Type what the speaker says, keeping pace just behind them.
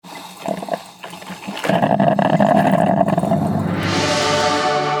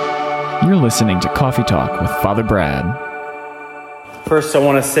You're listening to Coffee Talk with Father Brad. First, I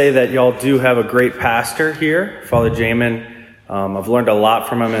want to say that y'all do have a great pastor here, Father Jamin. I've learned a lot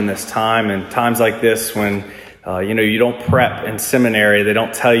from him in this time, and times like this when you don't prep in seminary, they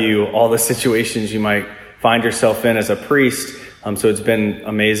don't tell you all the situations you might find yourself in as a priest. So it's been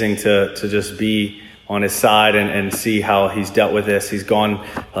amazing to just be on his side and see how he's dealt with this. He's gone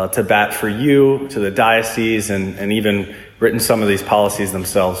to bat for you, to the diocese, and even written some of these policies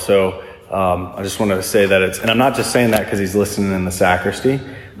themselves. So I just wanted to say that and I'm not just saying that because he's listening in the sacristy,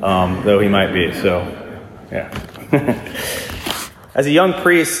 though he might be. So, yeah. As a young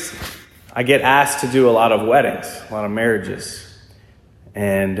priest, I get asked to do a lot of weddings, a lot of marriages.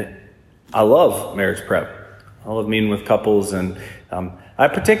 And I love marriage prep. I love meeting with couples, and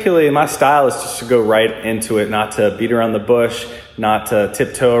my style is just to go right into it, not to beat around the bush, not to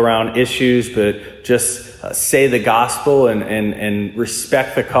tiptoe around issues, but just say the gospel and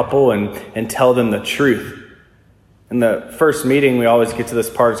respect the couple and tell them the truth. In the first meeting, we always get to this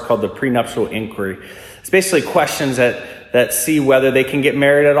part. It's called the prenuptial inquiry. It's basically questions that see whether they can get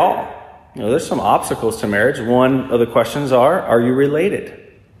married at all. There's some obstacles to marriage. One of the questions are you related?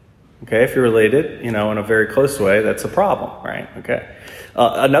 Okay, if you're related, in a very close way, that's a problem, right? Okay.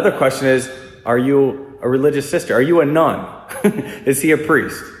 Another question is, are you a religious sister? Are you a nun? Is he a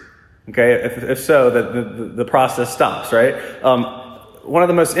priest? Okay, if so, the process stops, right? One of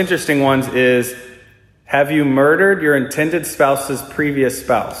the most interesting ones is, have you murdered your intended spouse's previous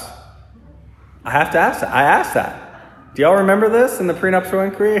spouse? I have to ask that. I asked that. Do y'all remember this in the prenuptial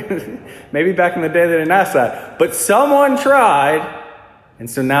inquiry? Maybe back in the day they didn't ask that. But someone tried, and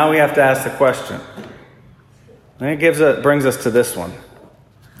so now we have to ask the question. And it brings us to this one.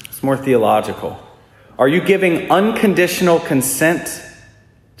 It's more theological. Are you giving unconditional consent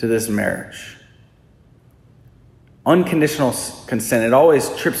to this marriage? Unconditional consent. It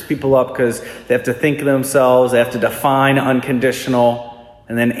always trips people up because they have to think of themselves. They have to define unconditional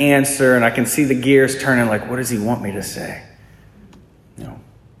and then answer. And I can see the gears turning like, what does he want me to say?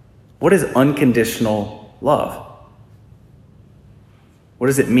 What is unconditional love? What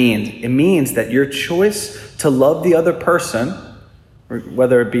does it mean? It means that your choice to love the other person,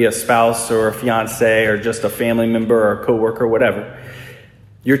 whether it be a spouse or a fiance or just a family member or a coworker, whatever,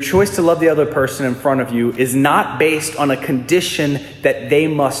 your choice to love the other person in front of you is not based on a condition that they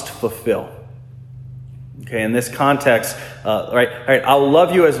must fulfill. Okay, in this context, right, I'll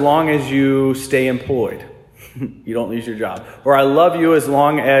love you as long as you stay employed. You don't lose your job. Or I love you as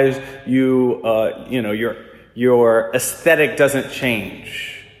long as your aesthetic doesn't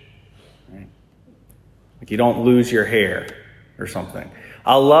change. Right? Like you don't lose your hair or something.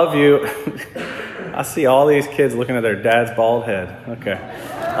 I'll love you. I see all these kids looking at their dad's bald head. Okay.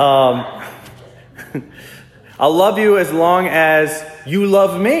 I'll love you as long as you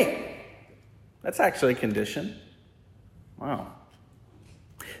love me. That's actually a condition. Wow.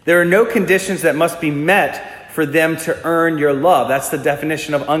 There are no conditions that must be met for them to earn your love. That's the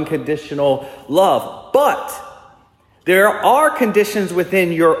definition of unconditional love. But there are conditions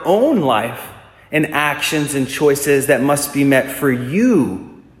within your own life and actions and choices that must be met for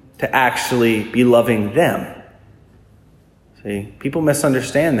you to actually be loving them. See, people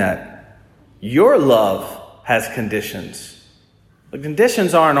misunderstand that. Your love has conditions. The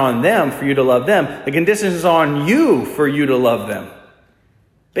conditions aren't on them for you to love them. The conditions are on you for you to love them.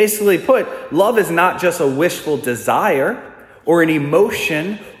 Basically put, love is not just a wishful desire or an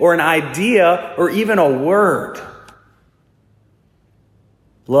emotion or an idea or even a word.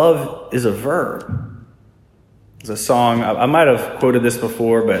 Love is a verb. It's a song. I might have quoted this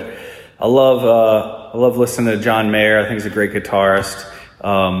before, but I love listening to John Mayer. I think he's a great guitarist.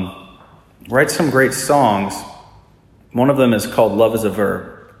 Writes some great songs. One of them is called Love is a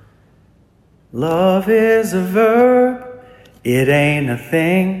Verb. Love is a verb. It ain't a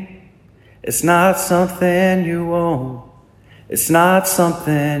thing. It's not something you own. It's not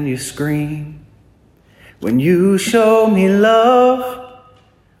something you scream. When you show me love,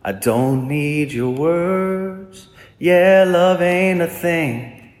 I don't need your words. Yeah, love ain't a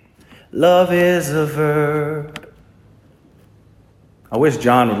thing. Love is a verb. I wish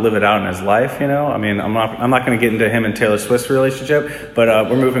John would live it out in his life, I mean, I'm not going to get into him and Taylor Swift's relationship, but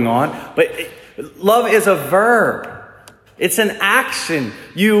we're moving on. But love is a verb. It's an action.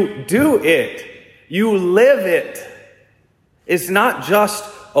 You do it. You live it. It's not just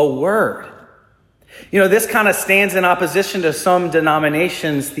a word. This kind of stands in opposition to some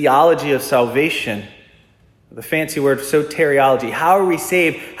denominations' theology of salvation. The fancy word soteriology. How are we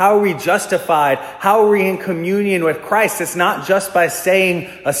saved? How are we justified? How are we in communion with Christ? It's not just by saying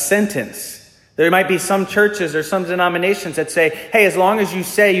a sentence. There might be some churches or some denominations that say, hey, as long as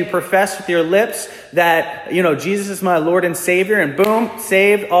you profess with your lips that, Jesus is my Lord and Savior, and boom,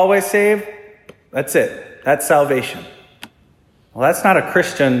 saved, always saved, that's it. That's salvation. Well, that's not a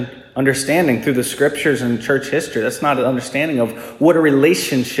Christian understanding through the scriptures and church history. That's not an understanding of what a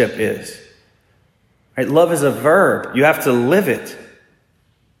relationship is. Right? Love is a verb. You have to live it.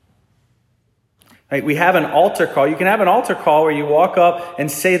 Right? We have an altar call. You can have an altar call where you walk up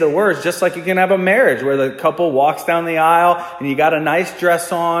and say the words, just like you can have a marriage where the couple walks down the aisle and you got a nice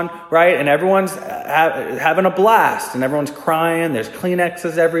dress on, right? And everyone's having a blast and everyone's crying. There's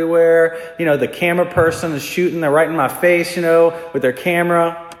Kleenexes everywhere. The camera person is shooting. They're right in my face, with their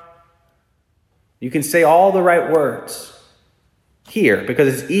camera. You can say all the right words here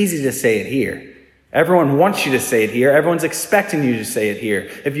because it's easy to say it here. Everyone wants you to say it here. Everyone's expecting you to say it here.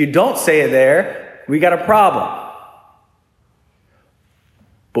 If you don't say it there, we got a problem.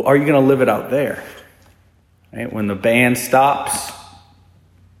 But are you going to live it out there? Right? When the band stops,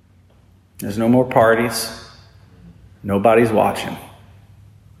 there's no more parties. Nobody's watching.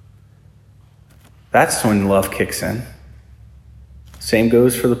 That's when love kicks in. Same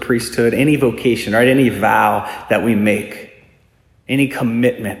goes for the priesthood, any vocation, right? Any vow that we make, any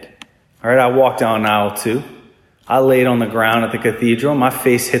commitment. All right, I walked down aisle 2. I laid on the ground at the cathedral. My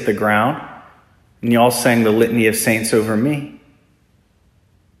face hit the ground. And y'all sang the litany of saints over me.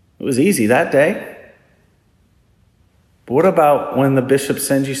 It was easy that day. But what about when the bishop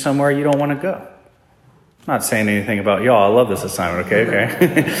sends you somewhere you don't want to go? I'm not saying anything about y'all. I love this assignment,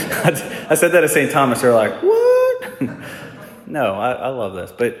 okay? I said that at St. Thomas. They're like, what? No, I love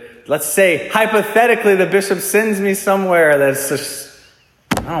this. But let's say, hypothetically, the bishop sends me somewhere that's just,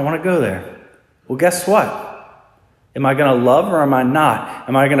 I don't want to go there. Well, guess what? Am I going to love or am I not?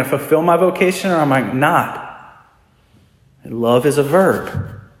 Am I going to fulfill my vocation or am I not? And love is a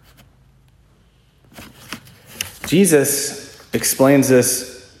verb. Jesus explains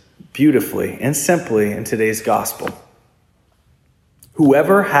this beautifully and simply in today's gospel.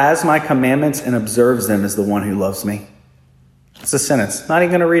 Whoever has my commandments and observes them is the one who loves me. It's a sentence. Not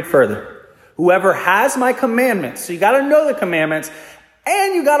even going to read further. Whoever has my commandments. So you got to know the commandments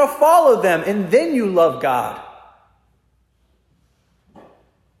and you got to follow them and then you love God.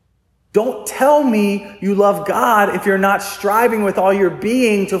 Don't tell me you love God if you're not striving with all your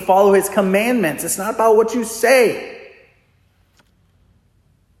being to follow his commandments. It's not about what you say.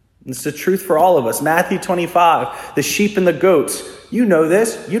 It's the truth for all of us. Matthew 25, the sheep and the goats. You know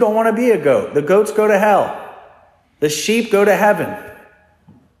this. You don't want to be a goat. The goats go to hell. The sheep go to heaven.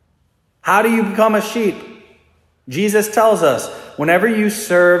 How do you become a sheep? Jesus tells us, whenever you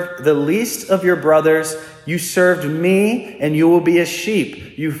served the least of your brothers, you served me and you will be a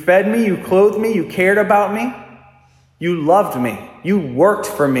sheep. You fed me, you clothed me, you cared about me, you loved me, you worked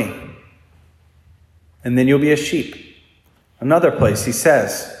for me. And then you'll be a sheep. Another place he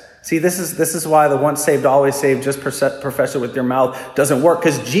says, see, this is why the once saved, always saved, just profess it with your mouth doesn't work,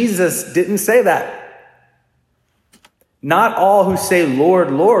 because Jesus didn't say that. Not all who say,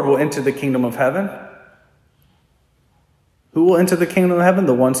 Lord, Lord, will enter the kingdom of heaven. Who will enter the kingdom of heaven?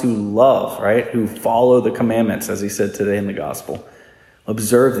 The ones who love, right? Who follow the commandments, as he said today in the gospel.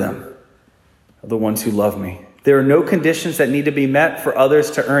 Observe them, are the ones who love me. There are no conditions that need to be met for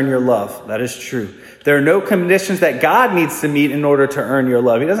others to earn your love. That is true. There are no conditions that God needs to meet in order to earn your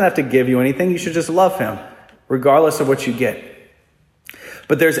love. He doesn't have to give you anything. You should just love him, regardless of what you get.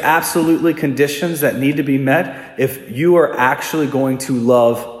 But there's absolutely conditions that need to be met if you are actually going to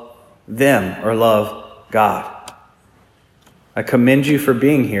love them or love God. I commend you for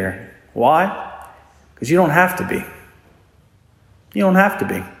being here. Why? Because you don't have to be. You don't have to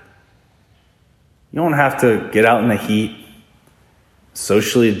be. You don't have to get out in the heat,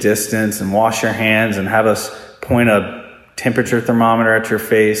 socially distance, and wash your hands and have us point a temperature thermometer at your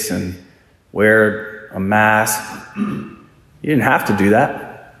face and wear a mask. You didn't have to do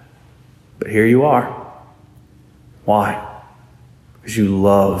that. But here you are. Why? Because you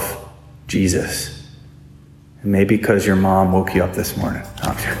love Jesus. And maybe because your mom woke you up this morning.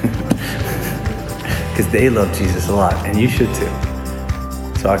 Because they love Jesus a lot, and you should too.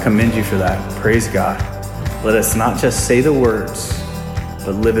 So I commend you for that. Praise God. Let us not just say the words,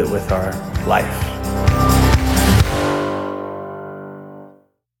 but live it with our life.